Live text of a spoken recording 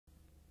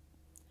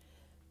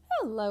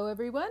Hello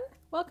everyone,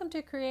 welcome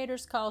to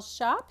Creators Call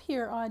Shop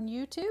here on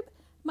YouTube.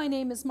 My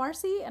name is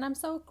Marcy and I'm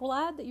so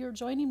glad that you're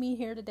joining me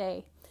here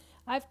today.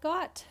 I've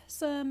got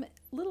some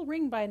little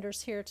ring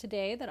binders here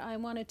today that I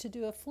wanted to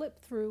do a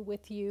flip through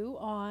with you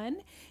on.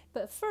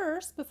 But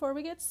first, before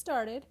we get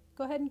started,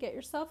 go ahead and get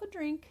yourself a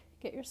drink,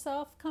 get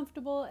yourself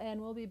comfortable,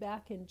 and we'll be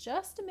back in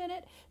just a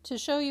minute to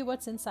show you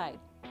what's inside.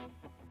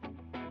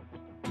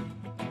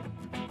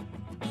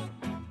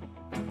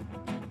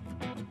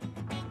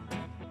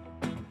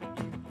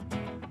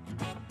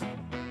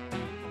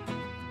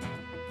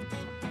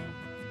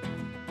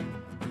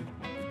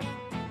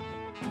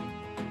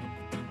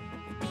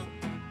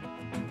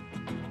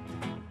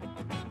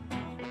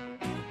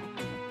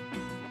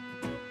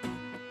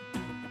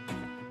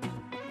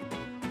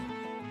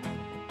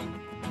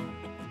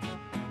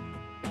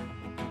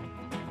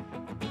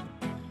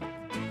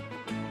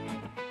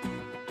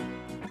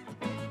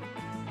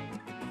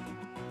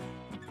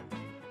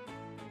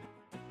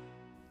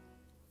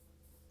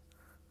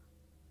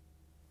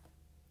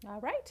 All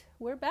right,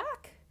 we're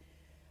back.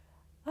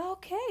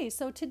 Okay,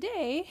 so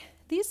today,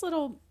 these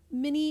little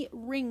mini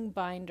ring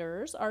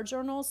binders are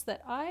journals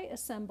that I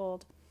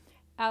assembled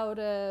out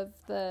of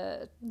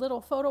the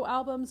little photo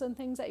albums and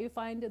things that you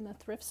find in the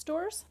thrift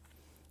stores.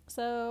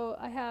 So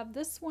I have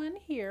this one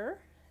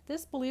here.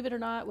 This, believe it or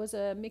not, was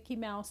a Mickey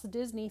Mouse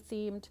Disney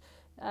themed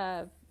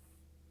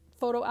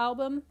photo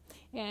album,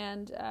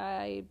 and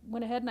I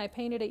went ahead and I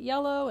painted it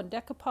yellow and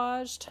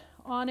decoupaged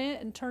on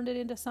it and turned it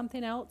into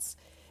something else.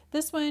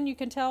 This one you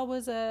can tell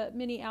was a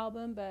mini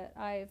album, but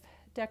I've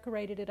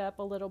decorated it up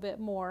a little bit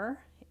more.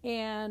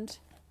 And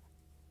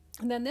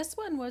then this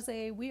one was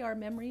a We Are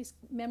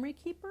Memory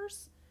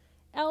Keepers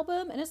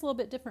album, and it's a little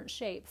bit different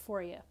shape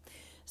for you.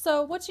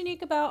 So what's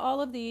unique about all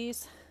of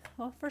these?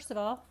 Well, first of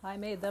all, I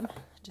made them.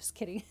 Just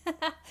kidding.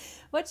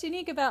 What's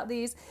unique about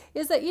these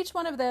is that each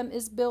one of them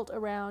is built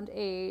around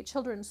a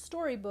children's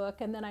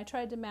storybook, and then I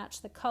tried to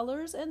match the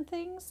colors and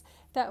things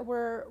that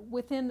were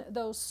within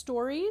those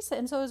stories.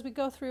 And so as we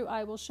go through,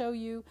 I will show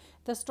you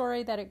the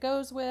story that it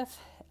goes with,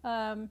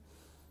 and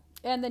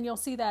then you'll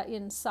see that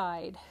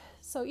inside.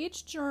 So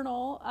each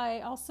journal,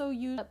 I also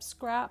use up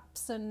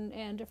scraps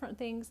and different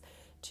things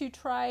to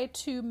try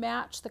to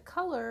match the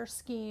color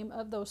scheme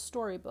of those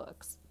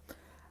storybooks.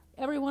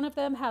 Every one of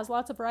them has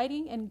lots of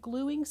writing and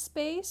gluing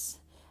space.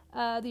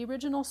 The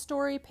original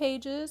story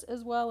pages,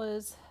 as well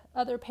as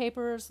other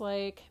papers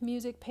like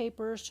music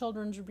papers,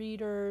 children's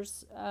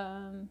readers,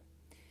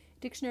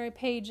 dictionary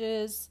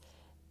pages,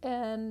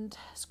 and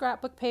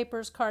scrapbook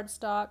papers,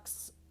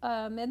 cardstocks.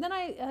 And then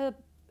I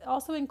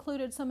also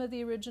included some of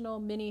the original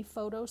mini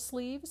photo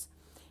sleeves.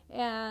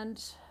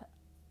 And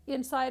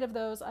inside of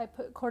those, I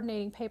put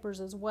coordinating papers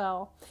as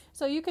well.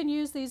 So you can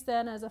use these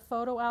then as a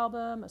photo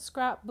album, a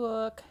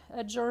scrapbook,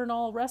 a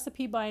journal,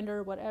 recipe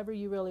binder, whatever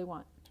you really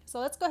want. So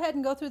let's go ahead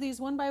and go through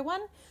these one by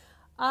one.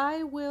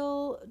 I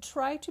will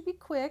try to be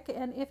quick,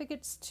 and if it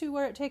gets to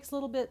where it takes a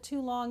little bit too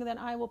long, then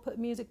I will put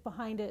music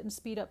behind it and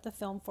speed up the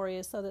film for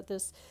you so that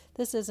this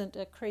isn't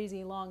a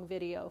crazy long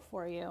video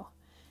for you.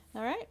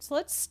 All right, so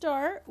let's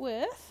start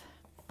with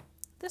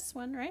this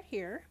one right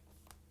here.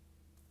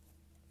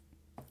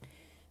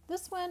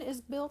 This one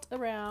is built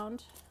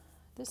around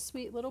this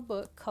sweet little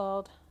book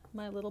called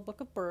My Little Book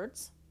of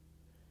Birds.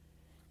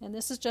 And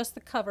this is just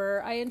the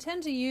cover. I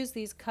intend to use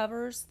these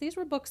covers. These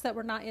were books that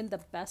were not in the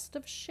best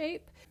of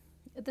shape.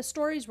 The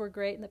stories were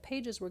great and the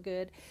pages were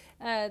good.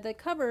 The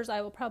covers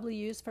I will probably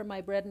use for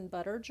my bread and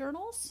butter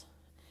journals.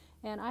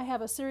 And I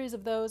have a series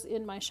of those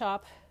in my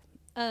shop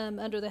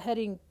under the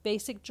heading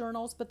Basic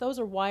Journals, but those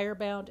are wire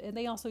bound and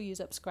they also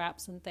use up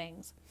scraps and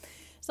things.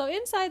 So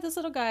inside this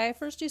little guy,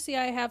 first you see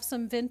I have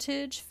some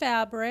vintage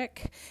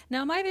fabric.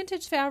 Now my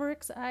vintage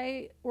fabrics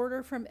I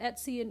order from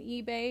Etsy and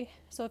eBay.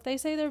 So if they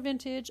say they're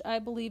vintage, I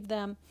believe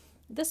them.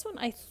 This one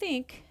I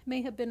think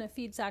may have been a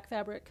feed sack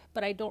fabric,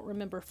 but I don't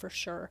remember for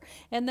sure.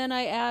 And then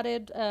I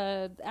added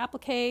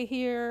applique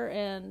here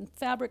and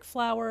fabric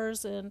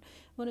flowers and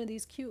one of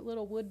these cute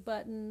little wood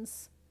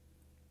buttons.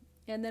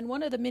 And then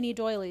one of the mini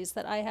doilies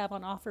that I have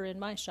on offer in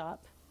my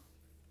shop.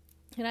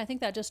 And I think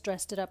that just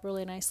dressed it up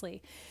really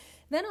nicely.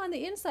 Then on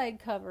the inside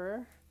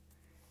cover,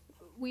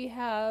 we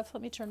have,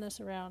 let me turn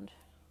this around.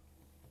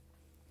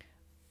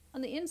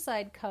 On the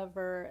inside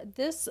cover,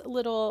 this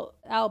little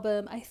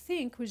album, I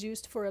think, was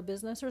used for a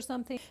business or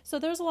something. So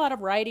there's a lot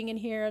of writing in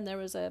here, and there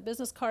was a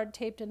business card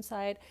taped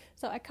inside.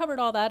 So I covered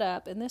all that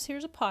up, and this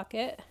here's a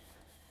pocket,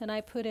 and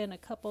I put in a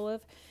couple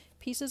of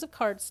pieces of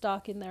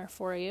cardstock in there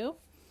for you.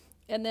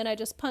 And then I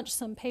just punched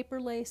some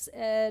paper lace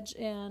edge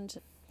and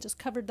just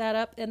covered that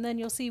up, and then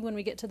you'll see when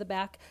we get to the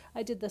back,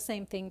 I did the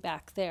same thing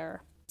back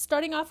there.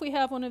 Starting off, we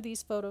have one of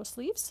these photo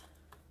sleeves,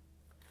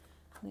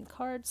 and then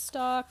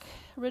cardstock,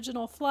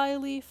 original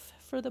flyleaf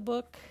for the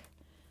book,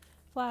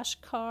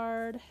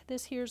 flashcard.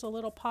 This here's a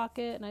little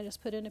pocket, and I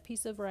just put in a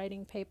piece of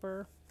writing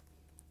paper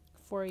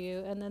for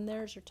you, and then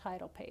there's your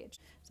title page.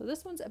 So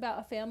this one's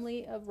about a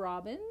family of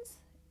robins,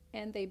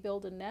 and they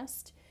build a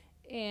nest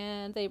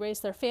and they raise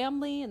their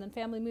family, and then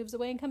family moves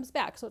away and comes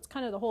back. So it's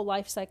kind of the whole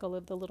life cycle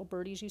of the little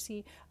birdies you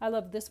see. I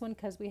love this one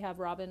because we have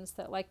robins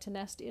that like to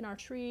nest in our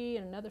tree,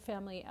 and another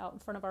family out in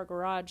front of our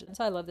garage. And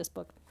so I love this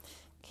book.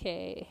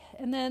 Okay,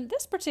 and then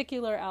this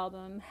particular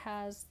album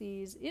has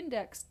these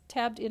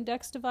tabbed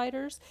index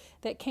dividers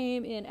that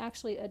came in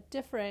actually a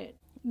different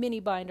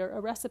mini binder,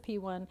 a recipe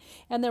one,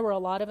 and there were a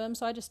lot of them,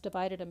 so I just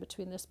divided them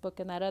between this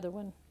book and that other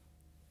one.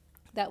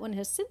 That one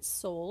has since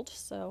sold,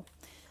 so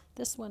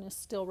this one is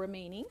still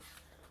remaining.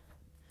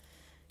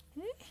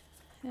 Okay,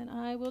 and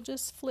I will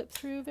just flip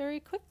through very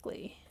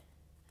quickly.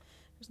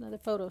 There's another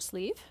photo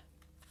sleeve.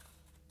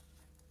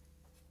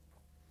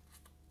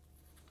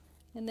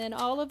 And then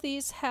all of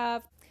these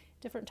have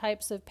different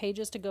types of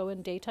pages to go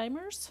in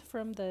daytimers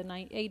from the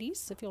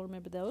 80s, if you'll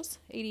remember those,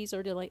 80s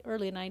or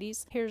early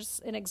 90s. Here's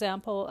an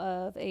example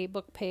of a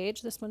book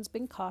page. This one's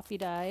been coffee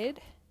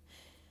dyed.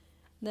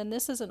 Then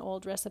this is an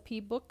old recipe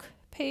book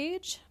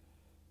page.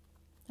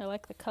 I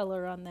like the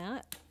color on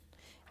that.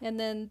 And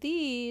then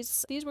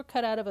these were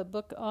cut out of a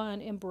book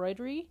on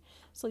embroidery,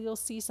 so you'll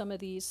see some of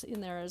these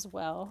in there as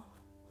well.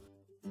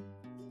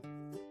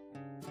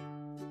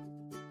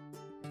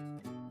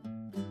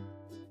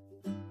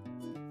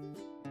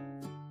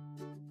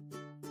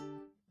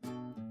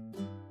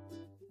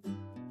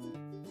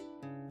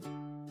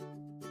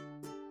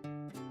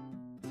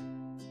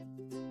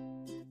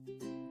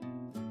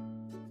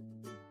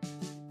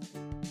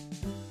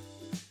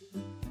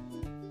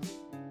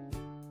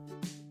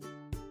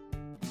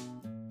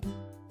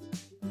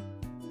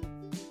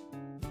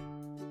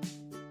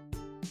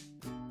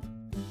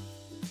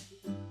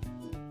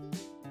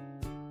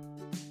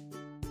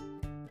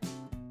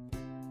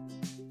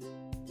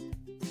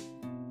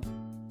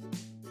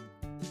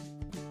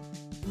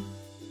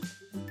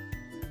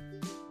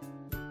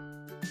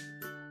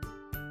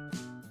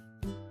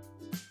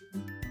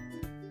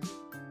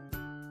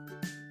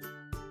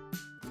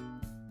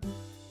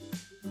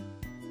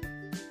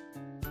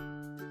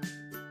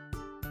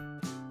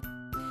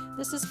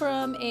 This is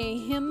from a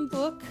hymn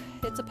book.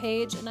 It's a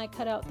page, and I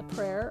cut out the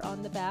prayer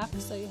on the back,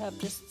 so you have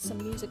just some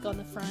music on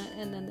the front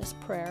and then this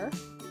prayer.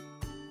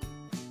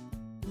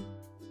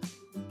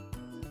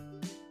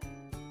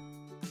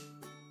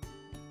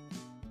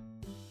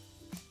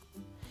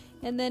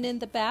 And then in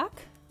the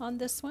back on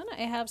this one,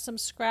 I have some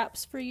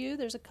scraps for you.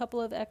 There's a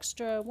couple of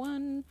extra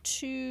 1,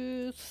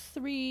 2,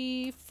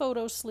 3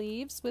 photo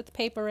sleeves with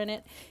paper in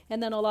it,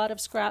 and then a lot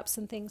of scraps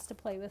and things to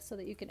play with so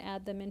that you can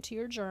add them into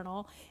your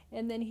journal.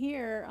 And then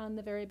here on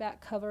the very back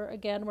cover,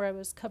 again, where I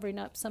was covering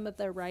up some of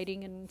the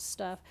writing and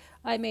stuff,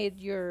 I made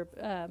your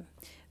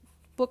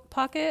book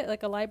pocket,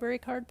 like a library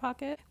card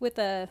pocket, with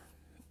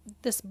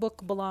this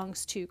book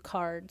belongs to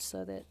card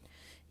so that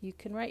you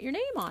can write your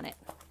name on it.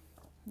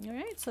 All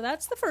right, so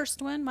that's the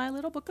first one, My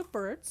Little Book of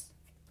Birds.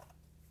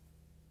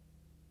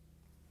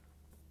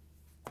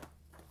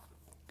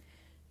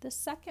 The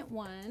second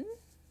one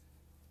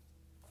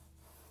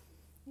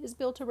is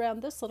built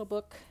around this little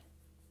book,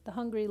 The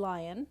Hungry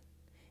Lion,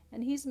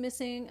 and he's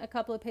missing a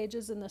couple of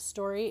pages in the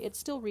story. It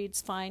still reads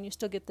fine, you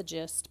still get the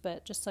gist,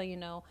 but just so you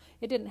know,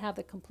 it didn't have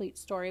the complete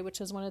story, which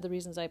is one of the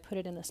reasons I put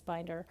it in this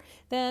binder.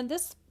 Then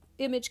this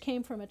image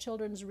came from a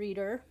children's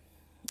reader,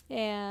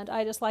 and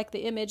I just like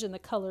the image and the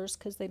colors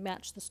because they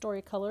match the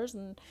story colors,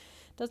 and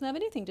it doesn't have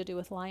anything to do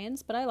with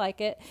lions, but I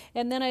like it.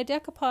 And then I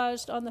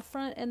decoupaged on the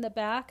front and the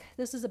back.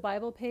 This is a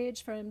Bible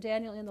page from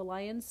Daniel in the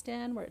Lion's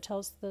Den, where it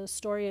tells the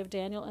story of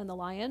Daniel and the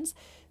lions.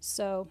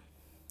 So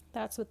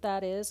that's what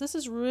that is. This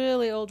is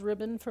really old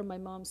ribbon from my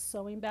mom's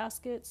sewing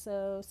basket,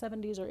 so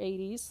 70s or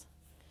 80s,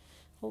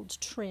 old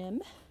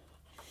trim.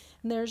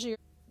 And there's your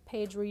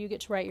page where you get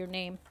to write your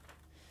name.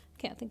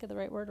 Can't think of the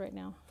right word right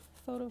now.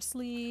 Photo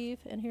sleeve,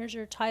 and here's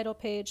your title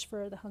page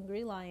for The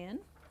Hungry Lion.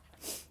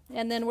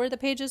 And then where the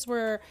pages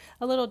were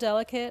a little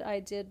delicate,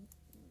 I did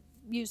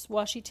use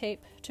washi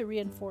tape to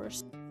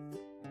reinforce.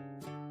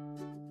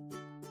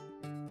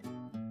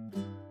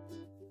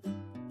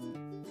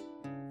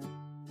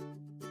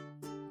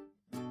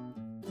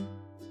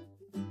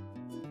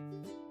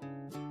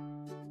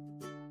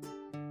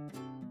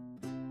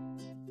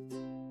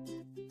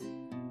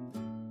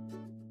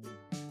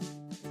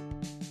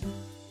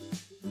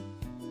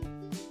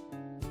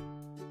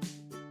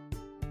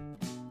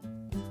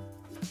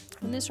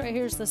 And this right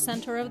here is the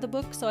center of the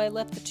book, so I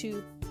left the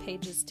two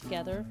pages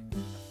together.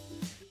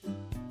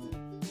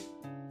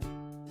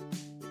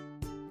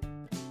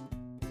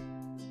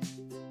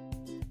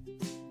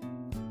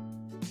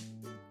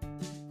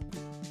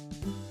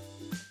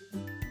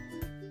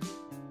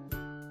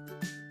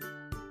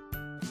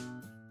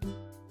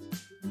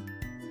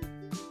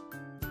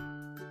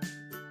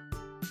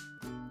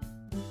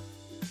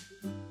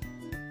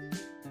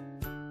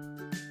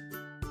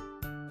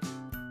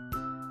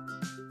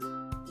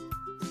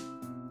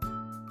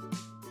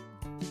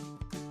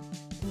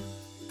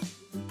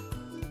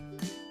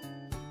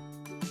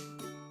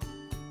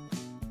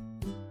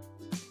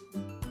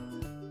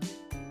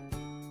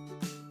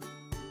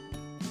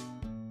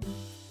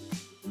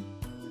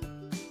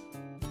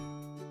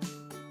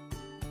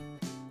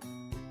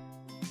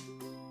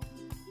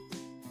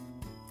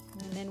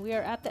 then we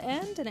are at the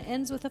end, and it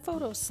ends with a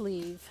photo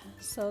sleeve.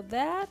 So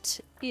that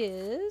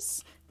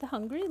is the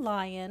Hungry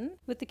Lion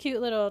with the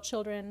cute little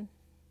children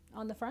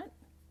on the front.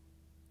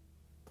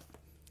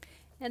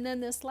 And then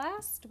this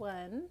last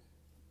one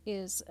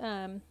is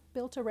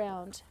built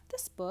around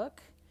this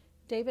book,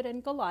 David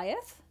and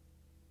Goliath.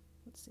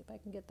 Let's see if I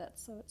can get that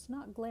so it's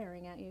not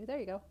glaring at you. There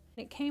you go.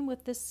 It came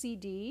with this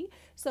CD.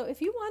 So if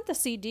you want the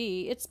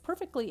CD, it's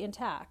perfectly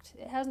intact.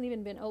 It hasn't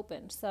even been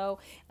opened. So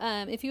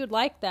if you would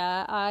like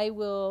that, I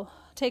will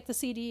take the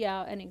CD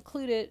out and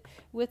include it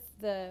with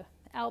the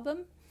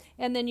album,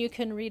 and then you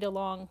can read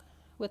along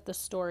with the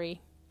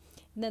story.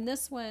 And then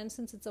this one,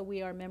 since it's a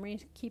We Are Memory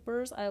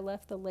Keepers, I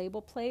left the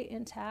label plate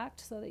intact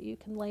so that you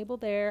can label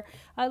there.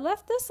 I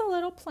left this a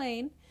little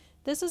plain.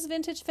 This is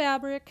vintage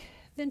fabric,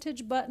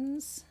 vintage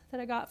buttons that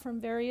I got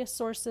from various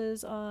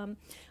sources on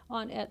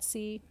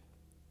Etsy.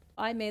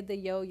 I made the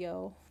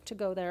yo-yo to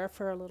go there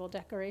for a little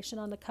decoration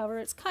on the cover.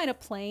 It's kind of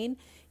plain.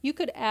 You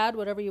could add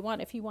whatever you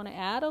want. If you want to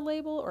add a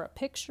label or a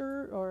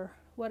picture or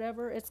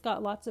whatever, it's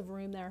got lots of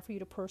room there for you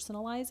to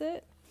personalize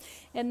it.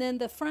 And then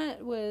the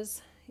front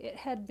was, it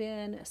had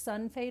been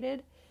sun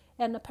faded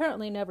and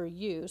apparently never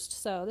used.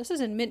 So this is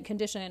in mint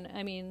condition.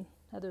 I mean,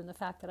 other than the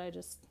fact that I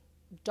just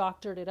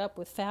doctored it up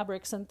with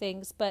fabrics and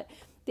things, but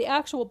the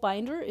actual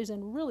binder is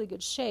in really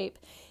good shape.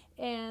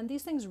 And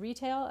these things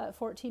retail at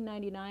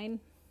 $14.99.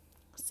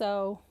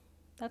 So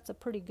that's a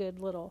pretty good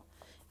little,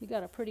 you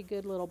got a pretty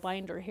good little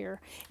binder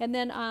here. And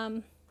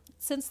then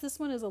since this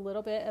one is a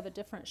little bit of a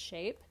different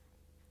shape,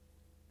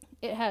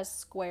 it has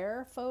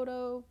square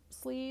photo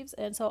sleeves,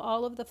 and so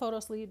all of the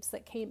photo sleeves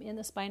that came in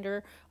this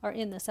binder are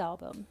in this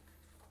album.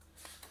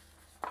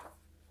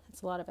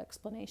 It's a lot of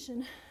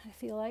explanation, I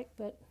feel like,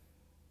 but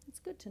it's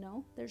good to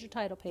know. There's your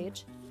title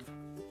page.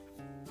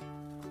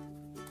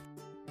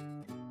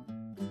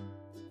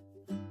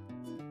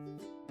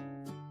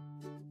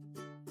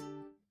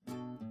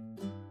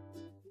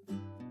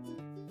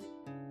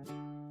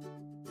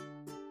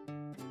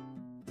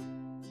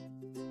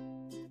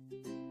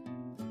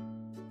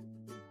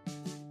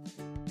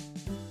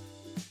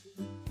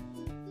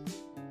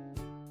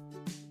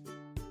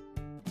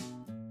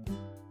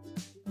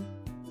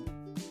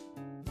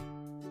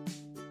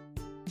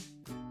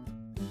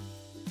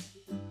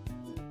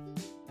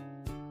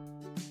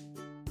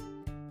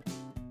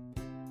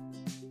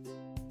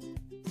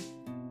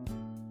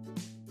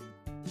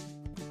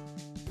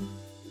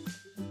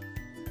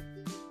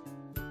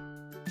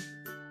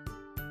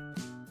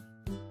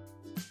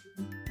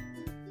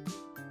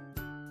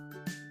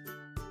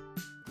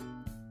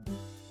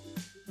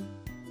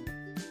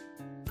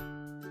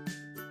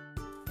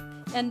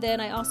 And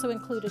then I also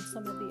included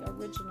some of the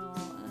original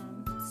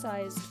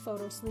sized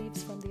photo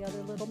sleeves from the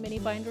other little mini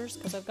binders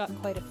because I've got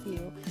quite a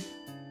few.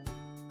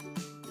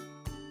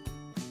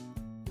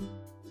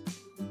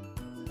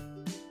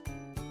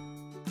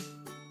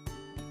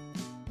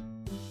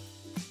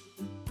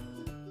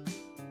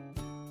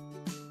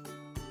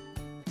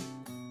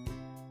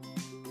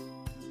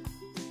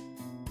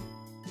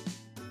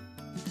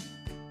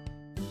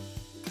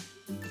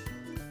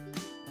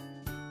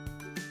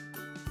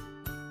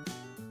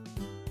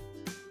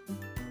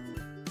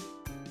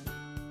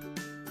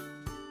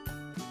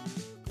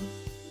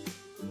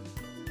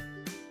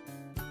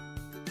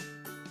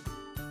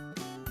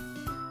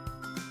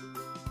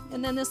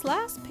 And then this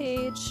last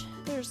page,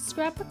 there's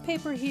scrapbook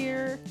paper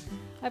here.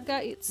 I've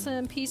got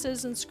some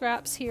pieces and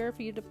scraps here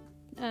for you to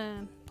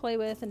play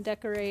with and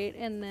decorate.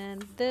 And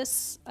then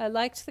this, I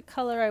liked the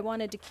color, I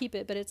wanted to keep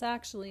it, but it's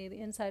actually the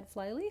inside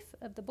flyleaf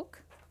of the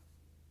book.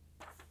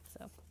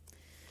 So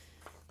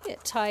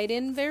it tied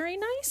in very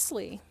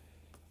nicely.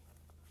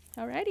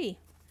 Alrighty,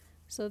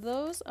 so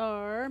those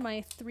are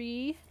my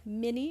 3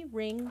 mini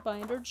ring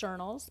binder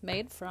journals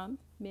made from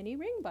mini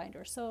ring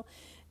binders. So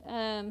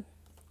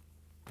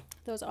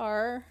those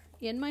are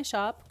in my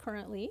shop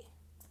currently,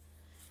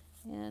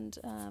 and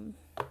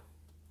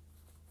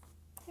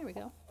here we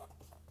go.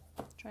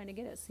 Trying to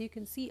get it so you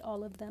can see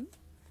all of them.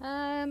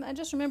 I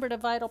just remembered a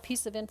vital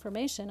piece of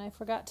information I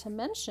forgot to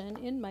mention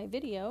in my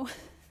video.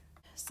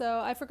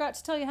 So I forgot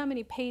to tell you how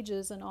many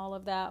pages and all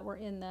of that were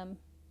in them.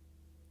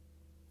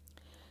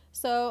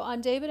 So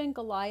on David and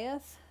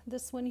Goliath,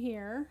 this one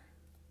here,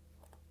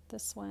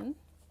 this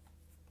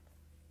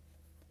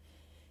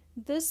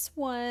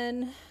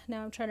one,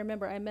 now I'm trying to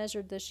remember, I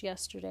measured this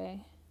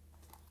yesterday.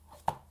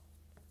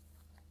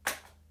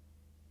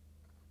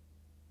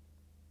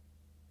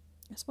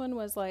 This one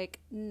was like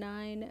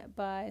 9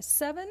 by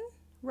 7,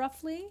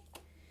 roughly.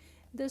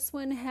 This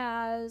one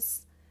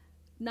has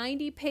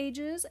 90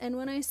 pages, and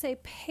when I say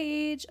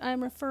page,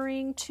 I'm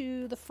referring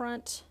to the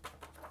front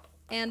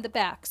and the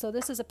back. So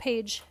this is a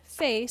page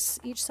face,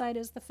 each side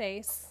is the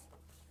face.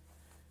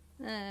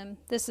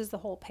 This is the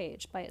whole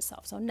page by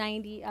itself. So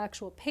 90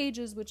 actual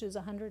pages, which is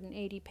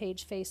 180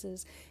 page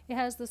faces. It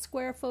has the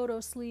square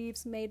photo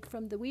sleeves made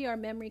from the We Are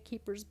Memory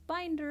Keepers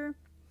binder.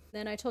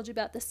 Then I told you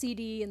about the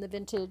CD and the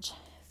vintage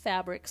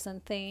fabrics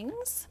and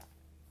things.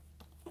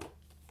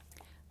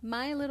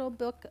 My little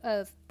book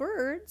of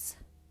birds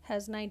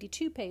has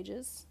 92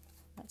 pages.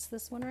 That's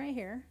this one right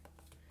here.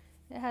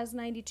 It has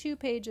 92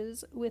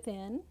 pages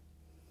within.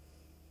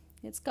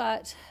 It's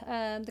got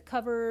the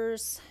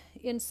covers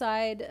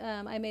inside.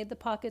 I made the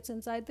pockets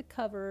inside the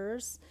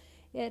covers.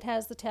 It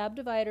has the tab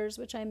dividers,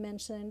 which I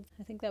mentioned.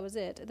 I think that was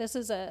it. This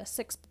is a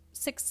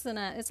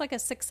it's like a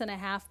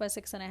 6.5 by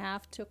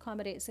 6.5 to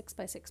accommodate 6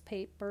 by 6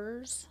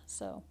 papers.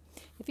 So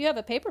if you have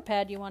a paper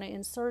pad you want to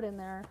insert in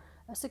there,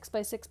 a 6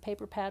 by 6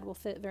 paper pad will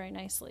fit very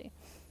nicely.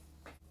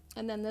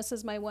 And then this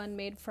is my one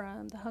made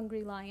from the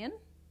Hungry Lion.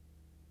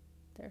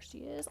 There she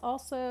is.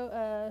 Also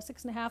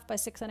 6.5 by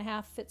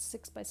 6.5 fits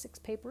 6 by 6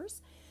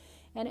 papers.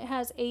 And it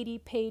has 80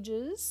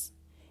 pages.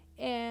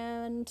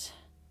 And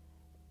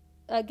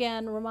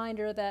again,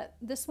 reminder that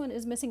this one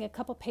is missing a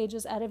couple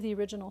pages out of the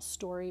original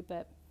story,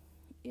 but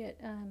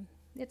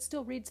it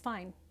still reads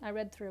fine. I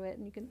read through it,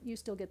 and you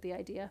still get the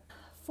idea.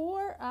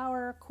 For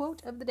our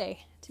quote of the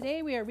day,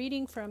 today we are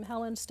reading from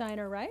Helen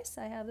Steiner Rice.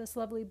 I have this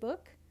lovely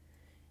book,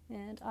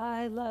 and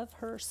I love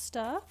her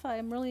stuff.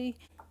 I'm really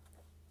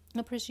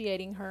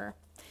appreciating her.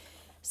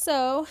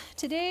 So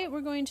today we're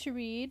going to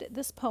read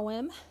this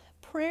poem,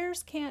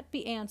 "Prayers Can't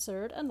Be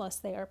Answered Unless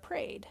They Are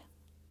Prayed."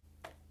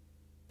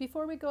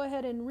 Before we go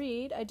ahead and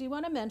read, I do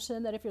want to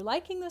mention that if you're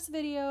liking this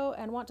video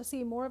and want to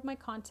see more of my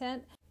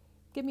content,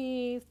 give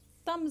me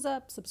thumbs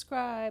up,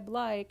 subscribe,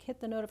 like,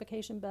 hit the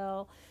notification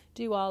bell,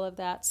 do all of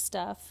that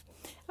stuff.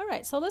 All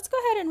right, so let's go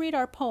ahead and read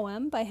our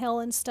poem by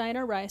Helen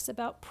Steiner Rice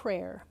about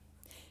prayer.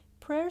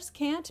 Prayers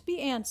can't be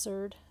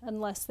answered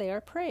unless they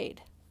are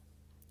prayed.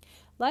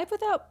 Life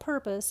without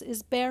purpose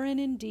is barren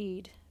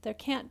indeed. There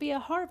can't be a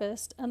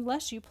harvest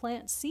unless you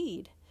plant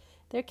seed.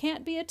 There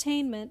can't be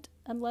attainment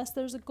unless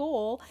there's a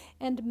goal,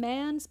 and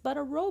man's but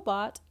a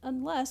robot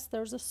unless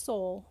there's a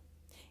soul.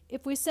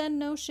 If we send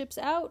no ships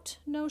out,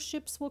 no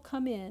ships will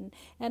come in,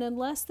 and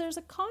unless there's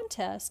a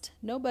contest,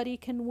 nobody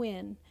can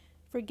win.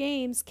 For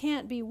games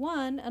can't be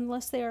won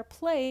unless they are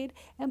played,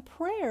 and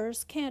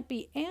prayers can't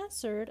be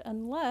answered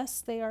unless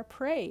they are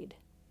prayed.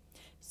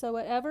 So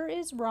whatever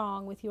is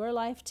wrong with your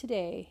life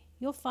today,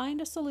 you'll find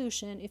a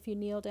solution if you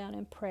kneel down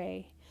and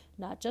pray,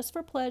 not just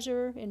for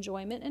pleasure,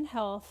 enjoyment, and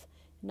health,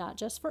 not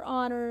just for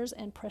honors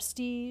and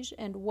prestige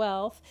and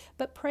wealth,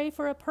 but pray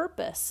for a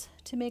purpose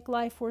to make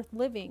life worth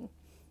living,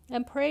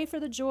 and pray for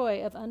the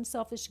joy of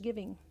unselfish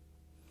giving.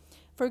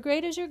 For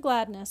great is your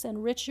gladness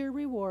and rich your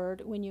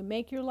reward when you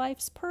make your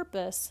life's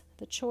purpose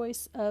the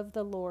choice of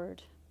the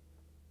Lord.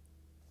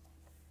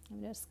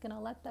 I'm just going to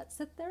let that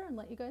sit there and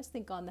let you guys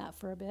think on that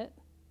for a bit.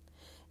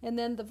 And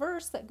then the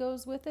verse that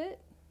goes with it,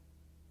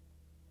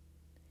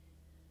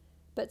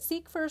 "But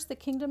seek first the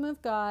kingdom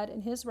of God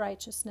and his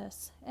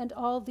righteousness, and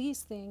all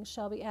these things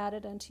shall be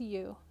added unto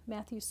you."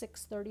 Matthew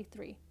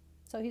 6:33.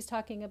 So he's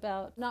talking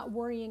about not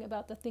worrying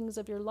about the things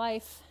of your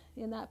life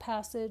in that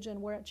passage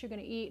and what you're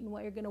going to eat and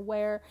what you're going to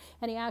wear.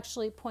 And he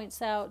actually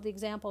points out the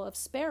example of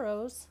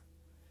sparrows.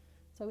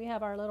 So we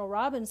have our little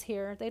robins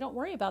here. They don't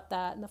worry about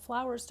that. And the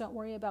flowers don't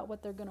worry about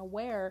what they're going to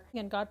wear.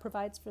 And God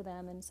provides for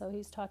them. And so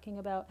he's talking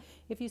about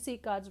if you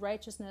seek God's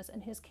righteousness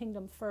and his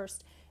kingdom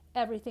first,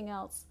 everything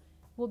else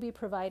will be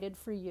provided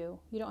for you.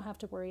 You don't have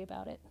to worry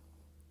about it.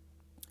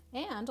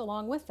 And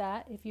along with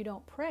that, if you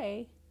don't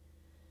pray,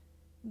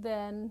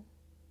 then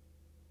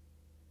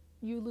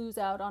you lose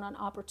out on an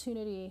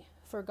opportunity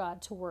for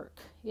God to work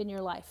in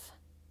your life.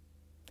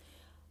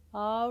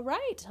 All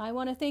right, I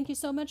want to thank you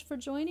so much for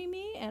joining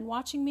me and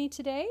watching me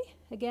today.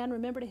 Again,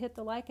 remember to hit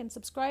the like and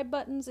subscribe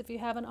buttons if you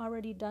haven't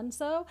already done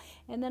so.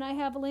 And then I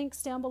have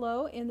links down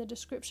below in the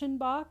description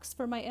box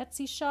for my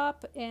Etsy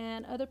shop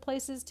and other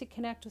places to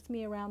connect with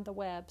me around the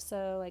web,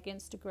 so like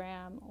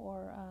Instagram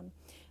or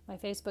my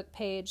Facebook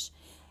page.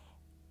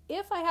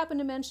 If I happen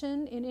to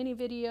mention in any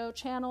video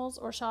channels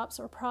or shops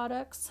or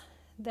products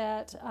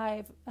that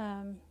I've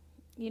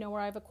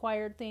where I've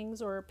acquired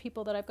things or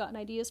people that I've gotten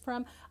ideas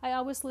from, I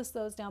always list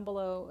those down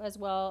below as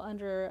well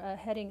under a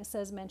heading that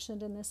says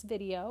mentioned in this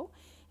video.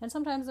 And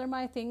sometimes they're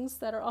my things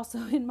that are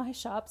also in my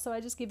shop, so I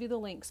just give you the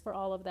links for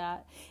all of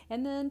that.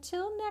 And then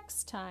till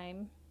next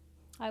time,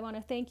 I want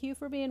to thank you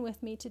for being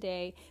with me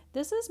today.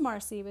 This is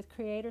Marcy with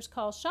Creators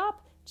Call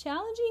Shop,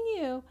 challenging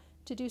you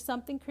to do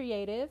something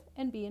creative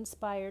and be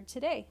inspired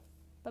today.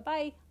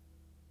 Bye-bye.